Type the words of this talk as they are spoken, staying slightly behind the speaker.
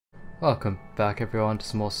Welcome back everyone to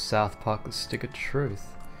some more South Park The Stick of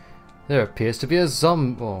Truth. There appears to be a a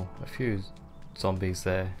few zombies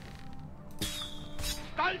there.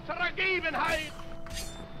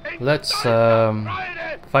 Let's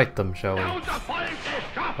fight them, shall we?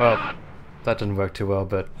 Well, that didn't work too well,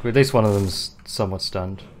 but at least one of them's somewhat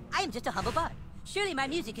stunned. I am just a humble bard. Surely my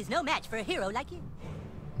music is no match for a hero like you.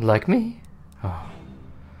 Like me? Oh,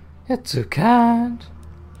 you're too kind.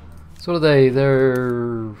 So what are they?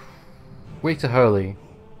 They're weak to holy.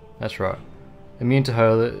 That's right. Immune to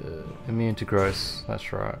holy, immune to gross.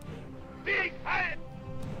 That's right.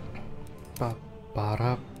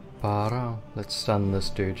 Let's stun this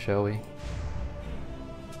dude, shall we?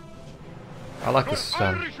 I like this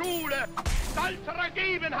stun.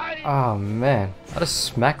 Oh man, I just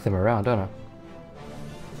smack them around, don't I?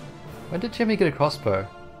 When did Jimmy get a crossbow?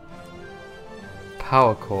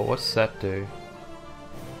 Power core, what's that do?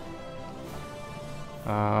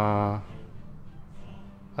 I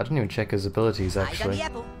didn't even check his abilities actually.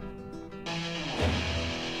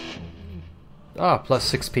 Ah, plus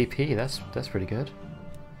 6 PP, that's pretty good.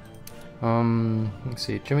 Let's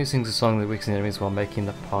see. Jimmy sings a song that weakens enemies while making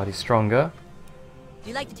the party stronger. Do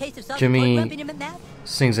you like the taste of Jimmy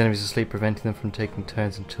sings enemies asleep, preventing them from taking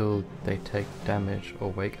turns until they take damage or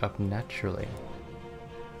wake up naturally.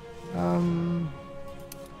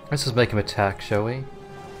 Let's just make him attack, shall we?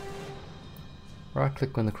 Right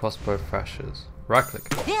click when the crossbow flashes. Right click.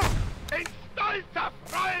 Yeah.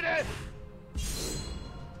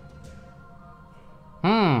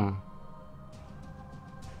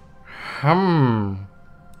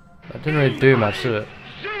 That didn't really do much, did it?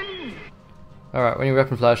 Alright, when your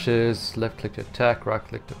weapon flashes, left click to attack, right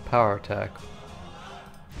click to power attack.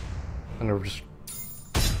 I'm gonna just...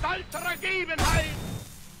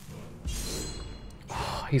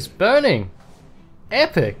 Oh, he's burning!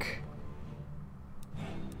 Epic!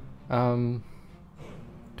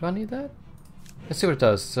 Do I need that? Let's see what it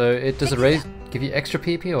does. So does it give you extra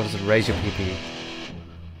PP or does it raise your PP?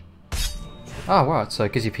 Oh wow, so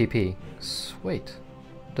it gives you PP. Sweet.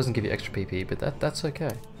 It doesn't give you extra PP, but that's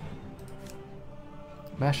okay.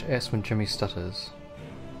 Mash S when Jimmy stutters.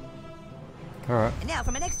 Alright. And now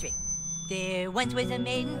for my next trick. There once was a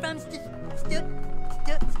maiden from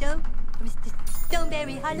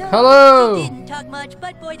Stoneberry Hollow. Hello! She didn't talk much,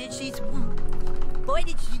 but boy did she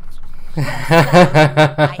I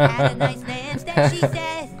had a nice dance that she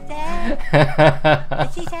said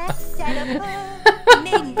that she sat up a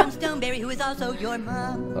maiden from Stoneberry who is also your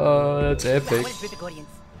mom. Oh, that's epic. Wow, what a terrific audience.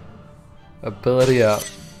 Ability up.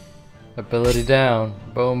 Ability down.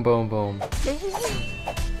 Boom, boom, boom.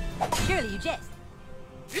 Surely you jest.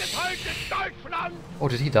 Oh,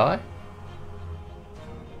 did he die?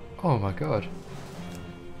 Oh my god.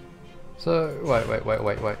 So, wait.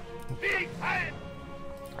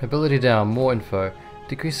 Ability down, more info.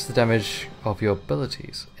 Decreases the damage of your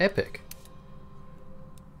abilities. Epic.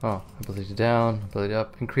 Oh, ability down, ability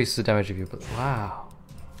up. Increases the damage of your ability. Wow.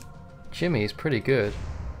 Jimmy is pretty good.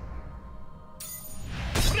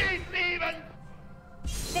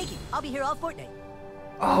 Thank you. I'll be here all fortnight.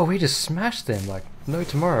 Oh, we just smashed them like no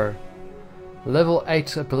tomorrow. Level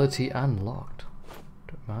 8 ability unlocked.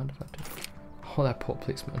 Don't mind if I do. Oh, that poor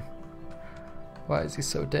policeman. Why is he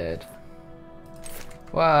so dead?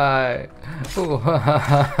 Why? Why?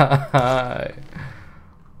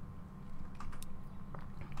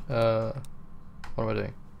 What am I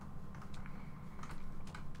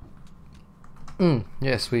doing?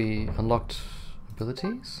 Yes, we unlocked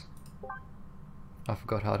abilities. I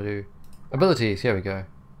forgot how to do abilities. Here we go.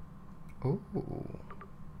 Ooh.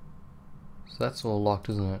 So that's all locked,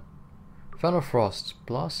 isn't it? Final Frost.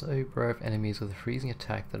 Blasts away brave enemies with a freezing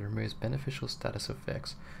attack that removes beneficial status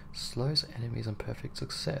effects. Slows enemies on perfect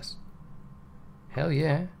success. Hell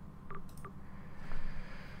yeah.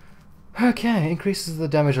 Okay, increases the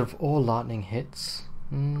damage of all lightning hits.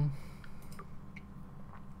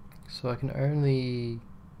 So I can only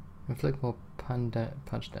inflict more punch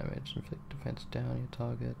damage, inflict defense down your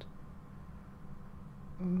target.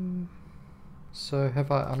 So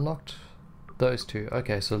have I unlocked those two?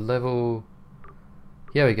 Okay, so level...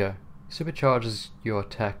 Here we go. Supercharges your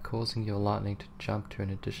attack, causing your lightning to jump to an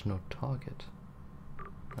additional target.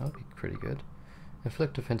 That would be pretty good.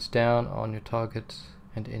 Inflict defense down on your target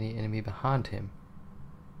and any enemy behind him.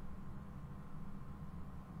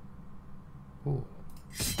 Ooh.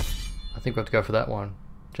 I think we have to go for that one,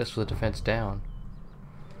 just for the defense down.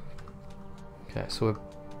 Okay, so we're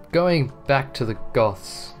going back to the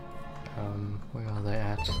Goths. Where are they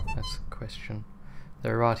at? That's the question.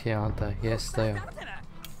 They're right here, aren't they? Yes, they are.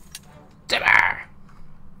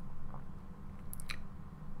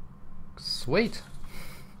 Sweet.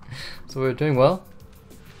 So we're doing well,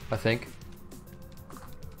 I think.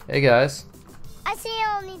 Hey guys. I see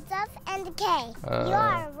only death and decay. You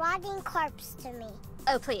are a rotting corpse to me.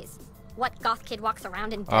 Oh, please. What goth kid walks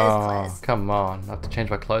around in those Oh, clothes? come on. I have to change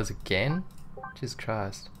my clothes again? Jesus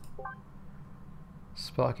Christ.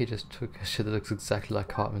 Sparky just took a shit that looks exactly like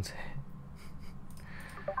Cartman's hair.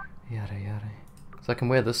 Yada yada. So I can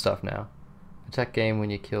wear this stuff now. Attack game when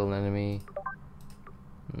you kill an enemy.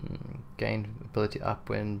 Gain ability up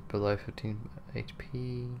when below 15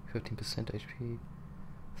 HP. 15% HP.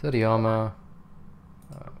 30 armor.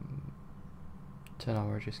 10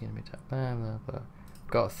 armor reducing enemy attack. Blah, blah, blah.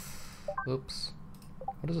 Goth. Oops.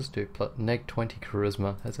 What does this do? Neg 20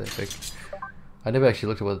 charisma. That's epic. I never actually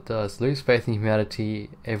looked at what it does. Lose faith in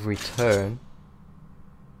humanity every turn.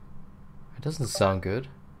 It doesn't sound good.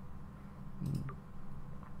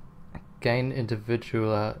 Gain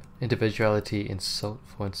individuality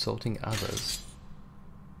for insulting others.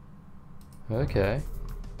 Okay.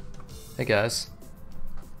 Hey guys.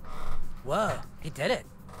 Whoa, he did it.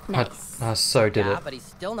 Nice. I so did Yeah, it. but he's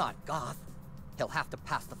still not goth. He'll have to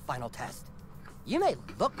pass the final test. You may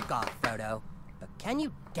look goth, Frodo, but can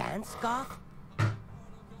you dance goth?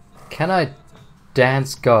 Can I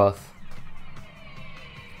dance goth?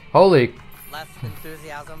 Holy. Less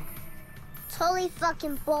enthusiasm. Totally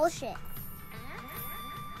fucking bullshit.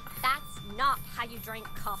 That's not how you drink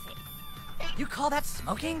coffee. You call that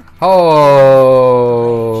smoking? Oh,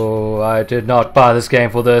 I did not buy this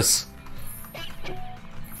game for this.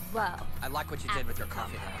 Whoa. I like what you did with your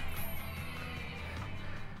coffee, though.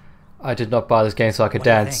 I did not buy this game so I could What do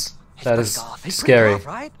you dance. think? He's That pretty is goth. He's scary. pretty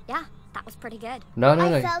goth, right? Yeah, that was pretty good. No, no, I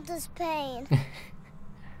no. felt his pain.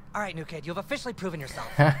 All right, new kid, you've officially proven yourself.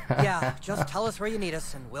 Yeah, just tell us where you need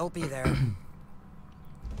us, and we'll be there.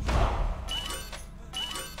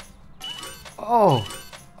 Oh,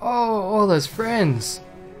 all those friends.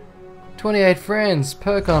 28 friends,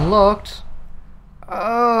 perk unlocked.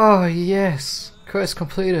 Oh, yes. Quest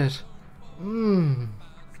completed.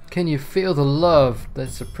 Can you feel the love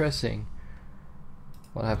that's suppressing?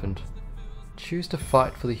 What happened? Choose to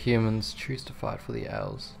fight for the humans, choose to fight for the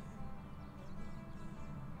elves.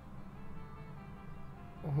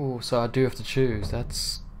 Oh, so I do have to choose.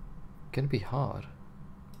 That's gonna be hard.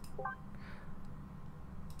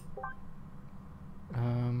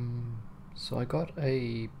 So I got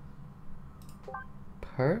a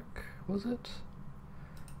perk, was it?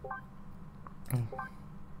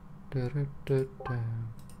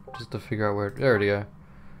 Just to figure out where. There we go.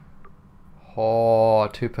 Oh,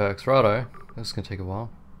 2 perks, righto. This is gonna take a while.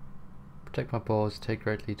 Protect my balls, take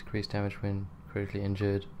greatly decreased damage when critically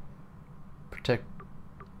injured. Protect.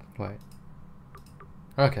 Wait.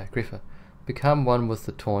 Okay, Griefer. Become one with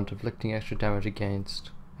the taunt, inflicting extra damage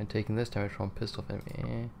against and taking this damage from pissed off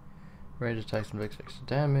enemy. Range attacks inflict extra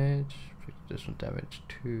damage. Inflict additional damage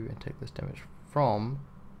to and take this damage from.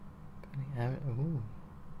 Ooh.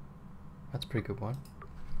 That's a pretty good one.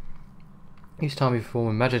 Each time you perform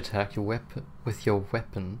a magic attack with your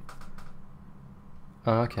weapon.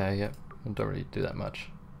 Oh, okay, yep. I don't really do that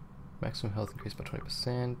much. Maximum health increased by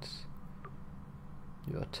 20%.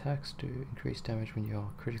 Your attacks do increase damage when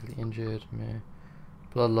you're critically injured. Meh.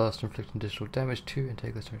 Bloodlust inflict additional damage to and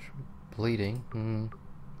take this damage from bleeding.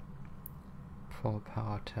 Perform a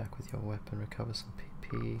power attack with your weapon, recover some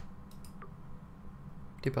PP.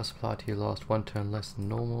 Debuff applied to you last 1 turn less than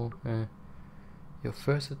normal. Your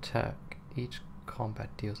first attack, each combat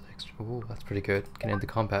deals extra. Ooh, that's pretty good. Can end the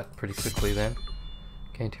combat pretty quickly then.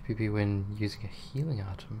 Gain 2 PP when using a healing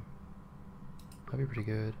item. That'd be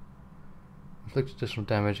pretty good. Inflict additional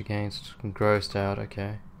damage against grossed out.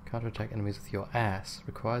 Okay. Counter attack enemies with your ass.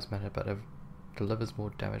 Requires mana but delivers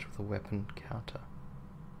more damage with a weapon counter.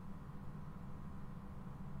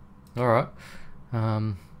 Alright.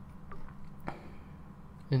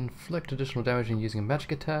 Inflict additional damage when using a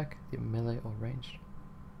magic attack, the melee or ranged.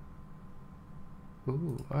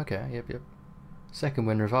 Ooh, okay, yep. Second,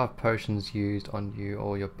 when revive potions used on you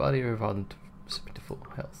or your buddy, revive them to full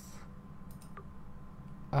health.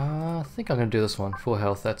 I think I'm going to do this one. Full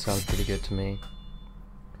health, that sounds pretty good to me.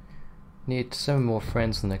 Need 7 more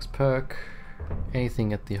friends for the next perk.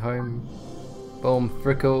 Anything at the home. Boom,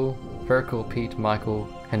 Frickle, Pete, Michael,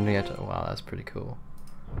 Henrietta. Wow, that's pretty cool.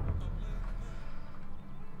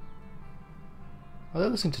 Are they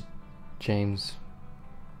listening to James?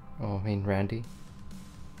 Oh, I mean Randy?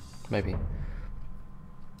 Maybe.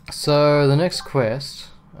 So, the next quest.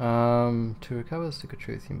 To recover the Stick of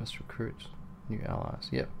Truth, you must recruit new allies.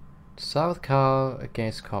 Yep. To start with Carl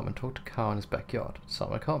against Cartman. Talk to Carl in his backyard.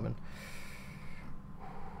 Start with Cartman.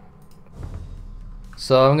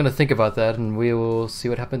 So I'm going to think about that and we will see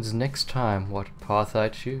what happens next time, what path I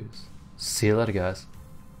choose. See you later, guys.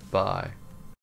 Bye.